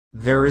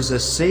There is a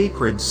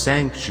sacred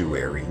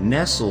sanctuary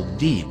nestled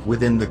deep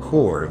within the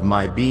core of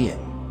my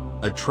being,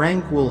 a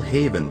tranquil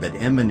haven that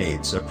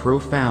emanates a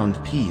profound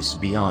peace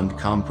beyond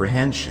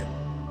comprehension,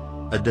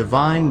 a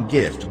divine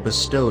gift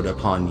bestowed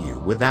upon you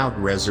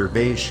without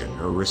reservation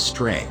or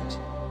restraint.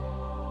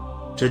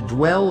 To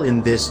dwell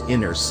in this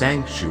inner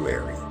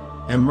sanctuary,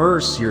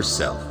 immerse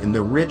yourself in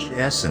the rich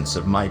essence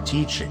of my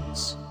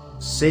teachings,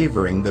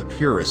 savoring the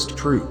purest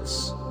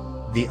truths,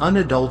 the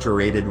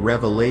unadulterated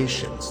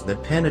revelations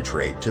that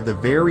penetrate to the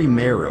very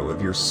marrow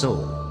of your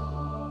soul.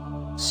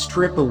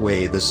 Strip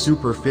away the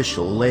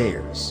superficial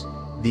layers,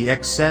 the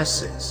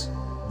excesses,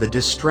 the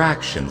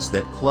distractions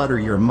that clutter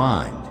your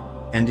mind,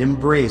 and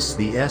embrace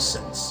the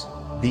essence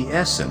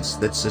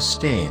that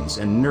sustains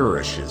and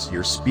nourishes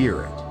your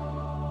spirit.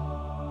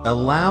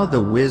 Allow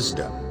the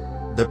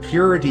wisdom, the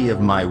purity of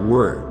my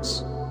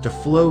words, to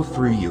flow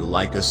through you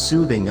like a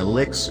soothing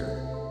elixir,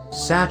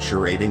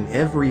 saturating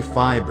every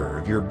fiber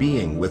of your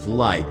being with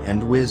light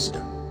and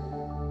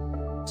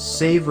wisdom.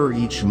 Savor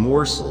each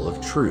morsel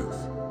of truth,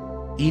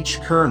 each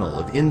kernel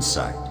of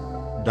insight,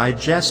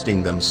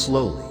 digesting them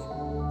slowly,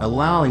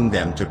 allowing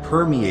them to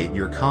permeate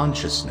your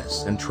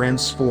consciousness and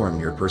transform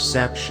your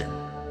perception.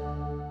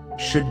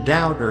 Should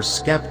doubt or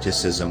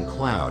skepticism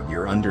cloud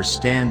your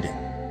understanding,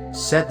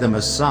 set them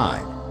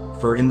aside,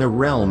 for in the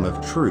realm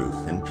of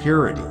truth and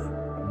purity,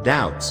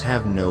 doubts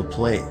have no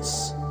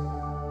place.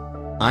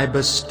 I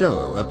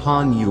bestow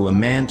upon you a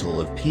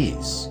mantle of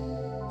peace,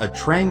 a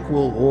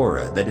tranquil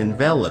aura that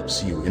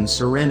envelops you in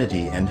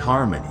serenity and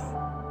harmony.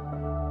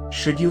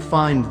 Should you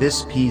find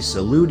this peace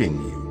eluding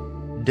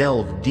you,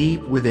 delve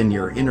deep within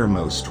your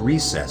innermost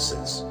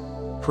recesses,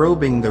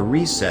 probing the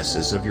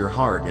recesses of your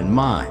heart and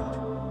mind,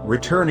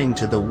 returning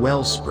to the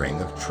wellspring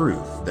of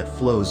truth that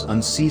flows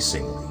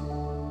unceasingly.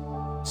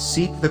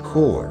 Seek the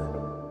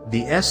core,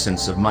 the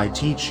essence of my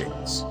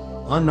teachings,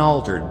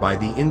 unaltered by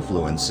the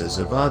influences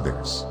of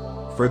others,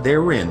 for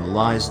therein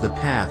lies the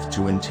path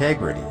to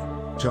integrity,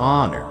 to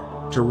honor,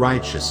 to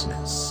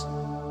righteousness.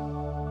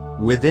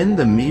 Within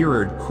the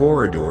mirrored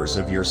corridors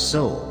of your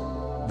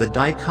soul, the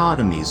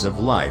dichotomies of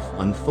life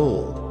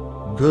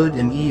unfold, good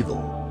and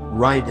evil,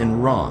 right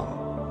and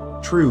wrong,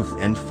 truth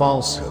and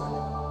falsehood,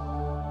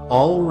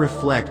 all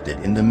reflected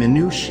in the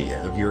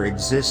minutiae of your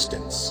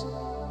existence.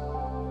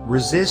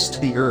 Resist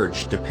the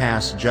urge to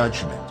pass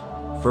judgment,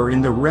 for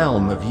in the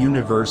realm of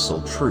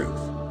universal truth,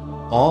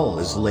 all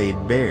is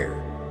laid bare.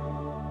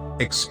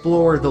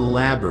 Explore the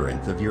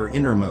labyrinth of your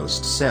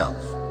innermost self,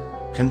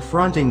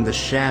 confronting the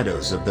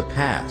shadows of the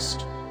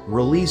past,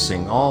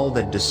 releasing all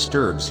that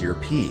disturbs your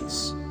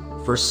peace,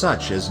 for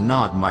such is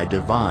not my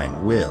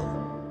divine will.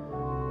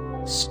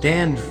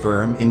 Stand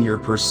firm in your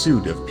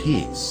pursuit of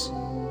peace,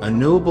 a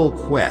noble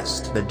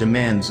quest that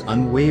demands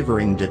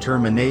unwavering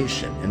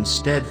determination and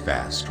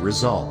steadfast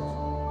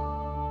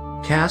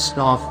resolve. Cast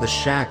off the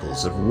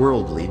shackles of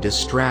worldly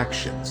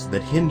distractions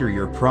that hinder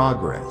your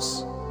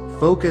progress.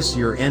 Focus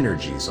your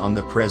energies on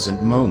the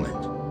present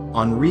moment,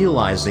 on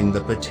realizing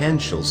the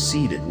potential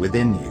seated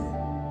within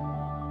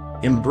you.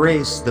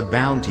 Embrace the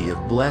bounty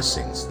of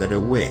blessings that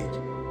await,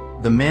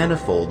 the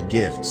manifold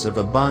gifts of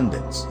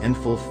abundance and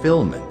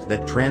fulfillment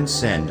that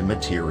transcend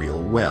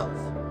material wealth.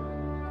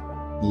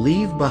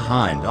 Leave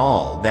behind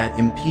all that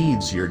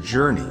impedes your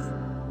journey,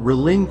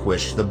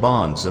 relinquish the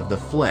bonds of the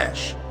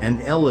flesh,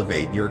 and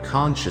elevate your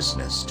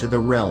consciousness to the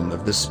realm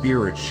of the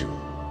spiritual.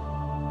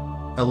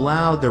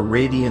 Allow the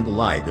radiant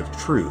light of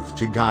truth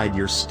to guide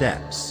your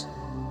steps,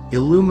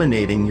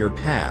 illuminating your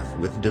path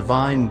with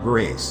divine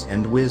grace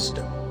and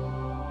wisdom.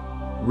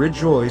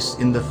 Rejoice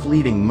in the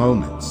fleeting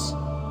moments,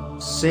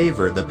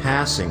 savor the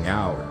passing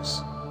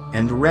hours,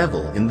 and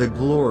revel in the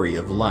glory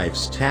of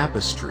life's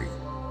tapestry,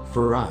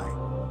 for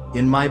I,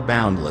 in my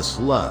boundless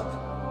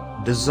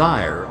love,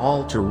 desire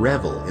all to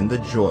revel in the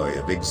joy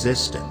of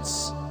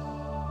existence.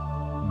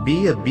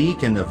 Be a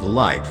beacon of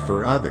light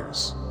for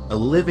others, a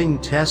living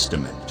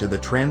testament to the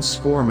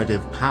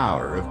transformative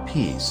power of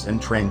peace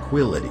and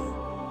tranquility.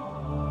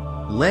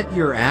 Let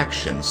your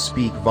actions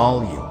speak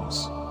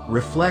volumes,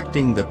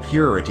 reflecting the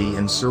purity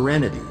and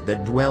serenity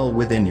that dwell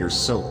within your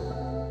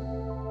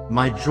soul.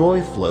 My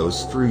joy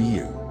flows through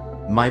you,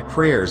 my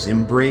prayers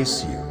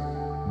embrace you,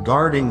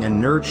 guarding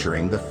and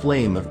nurturing the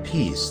flame of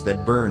peace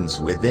that burns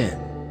within.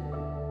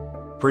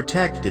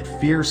 Protect it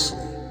fiercely,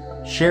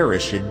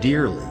 cherish it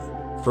dearly,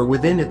 for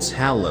within its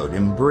hallowed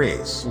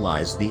embrace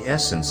lies the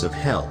essence of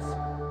health,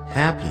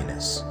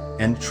 happiness,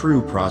 and true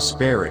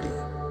prosperity,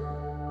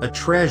 a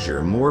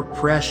treasure more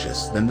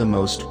precious than the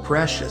most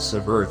precious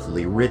of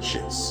earthly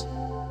riches.